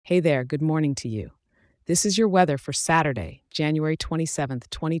Hey there, good morning to you. This is your weather for Saturday, January 27th,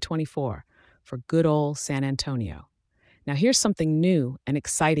 2024, for good old San Antonio. Now, here's something new and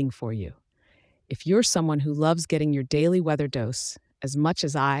exciting for you. If you're someone who loves getting your daily weather dose as much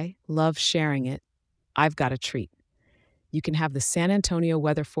as I love sharing it, I've got a treat. You can have the San Antonio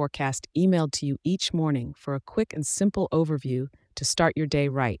weather forecast emailed to you each morning for a quick and simple overview to start your day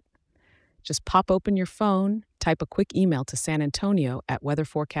right. Just pop open your phone, type a quick email to San Antonio at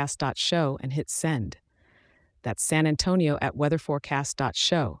weatherforecast.show and hit send. That's San Antonio at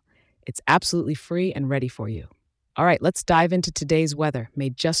weatherforecast.show. It's absolutely free and ready for you. All right, let's dive into today's weather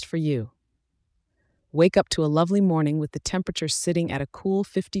made just for you. Wake up to a lovely morning with the temperature sitting at a cool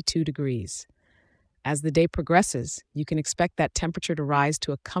 52 degrees. As the day progresses, you can expect that temperature to rise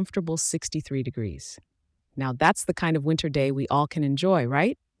to a comfortable 63 degrees. Now, that's the kind of winter day we all can enjoy,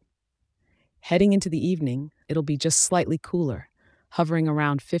 right? Heading into the evening, it'll be just slightly cooler, hovering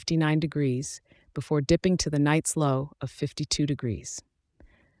around 59 degrees before dipping to the night's low of 52 degrees.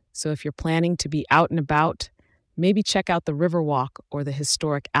 So if you're planning to be out and about, maybe check out the Riverwalk or the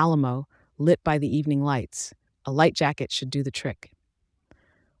historic Alamo lit by the evening lights. A light jacket should do the trick.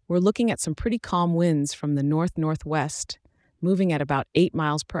 We're looking at some pretty calm winds from the north-northwest, moving at about 8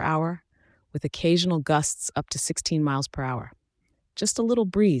 miles per hour, with occasional gusts up to 16 miles per hour. Just a little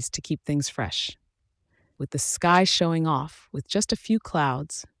breeze to keep things fresh. With the sky showing off with just a few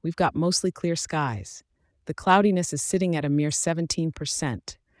clouds, we've got mostly clear skies. The cloudiness is sitting at a mere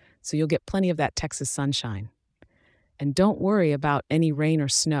 17%, so you'll get plenty of that Texas sunshine. And don't worry about any rain or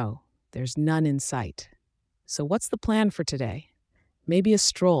snow. There's none in sight. So what's the plan for today? Maybe a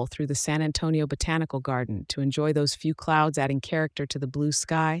stroll through the San Antonio Botanical Garden to enjoy those few clouds adding character to the blue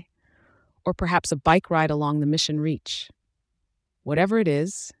sky? Or perhaps a bike ride along the Mission Reach? Whatever it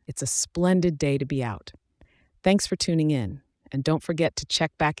is, it's a splendid day to be out. Thanks for tuning in, and don't forget to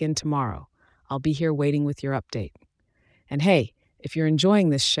check back in tomorrow. I'll be here waiting with your update. And hey, if you're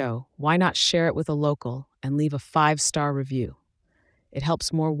enjoying this show, why not share it with a local and leave a 5-star review? It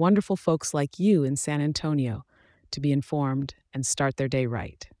helps more wonderful folks like you in San Antonio to be informed and start their day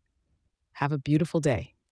right. Have a beautiful day.